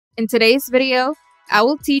In today's video, I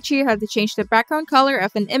will teach you how to change the background color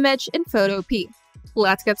of an image in Photopea.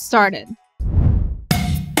 Let's get started.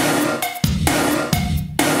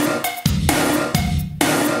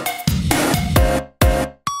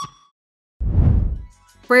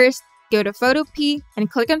 First, go to Photopea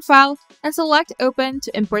and click on File and select Open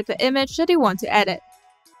to import the image that you want to edit.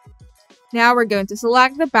 Now we're going to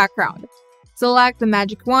select the background. Select the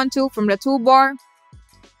Magic Wand tool from the toolbar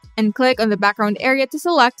and click on the background area to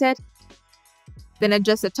select it. Then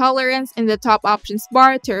adjust the tolerance in the top options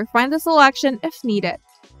bar to refine the selection if needed.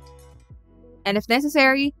 And if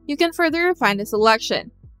necessary, you can further refine the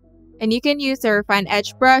selection. And you can use the Refine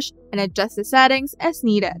Edge brush and adjust the settings as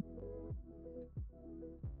needed.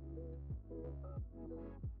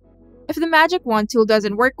 If the Magic Wand tool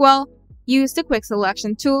doesn't work well, use the Quick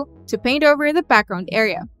Selection tool to paint over the background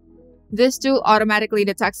area. This tool automatically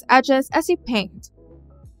detects edges as you paint.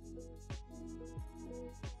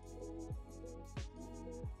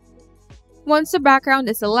 Once the background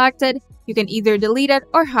is selected, you can either delete it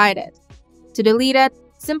or hide it. To delete it,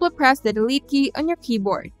 simply press the Delete key on your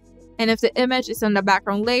keyboard. And if the image is on the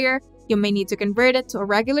background layer, you may need to convert it to a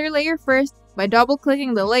regular layer first by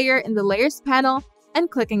double-clicking the layer in the Layers panel and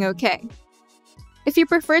clicking OK. If you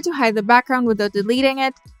prefer to hide the background without deleting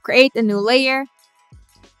it, create a new layer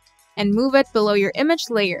and move it below your image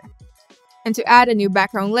layer. And to add a new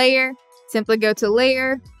background layer, simply go to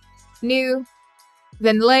Layer, New,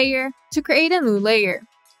 then Layer to create a new layer.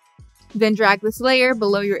 Then drag this layer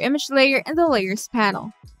below your image layer in the Layers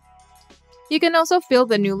panel. You can also fill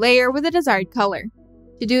the new layer with the desired color.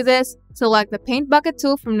 To do this, select the Paint Bucket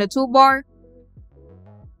tool from the toolbar.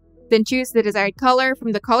 Then choose the desired color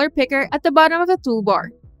from the color picker at the bottom of the toolbar.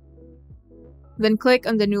 Then click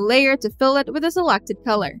on the new layer to fill it with the selected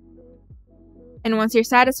color. And once you're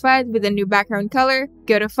satisfied with the new background color,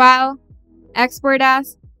 go to File, Export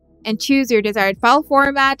As, and choose your desired file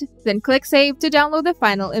format, then click Save to download the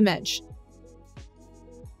final image.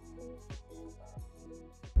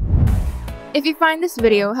 If you find this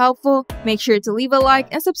video helpful, make sure to leave a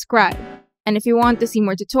like and subscribe. And if you want to see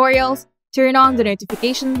more tutorials, turn on the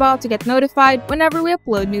notification bell to get notified whenever we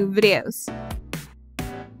upload new videos.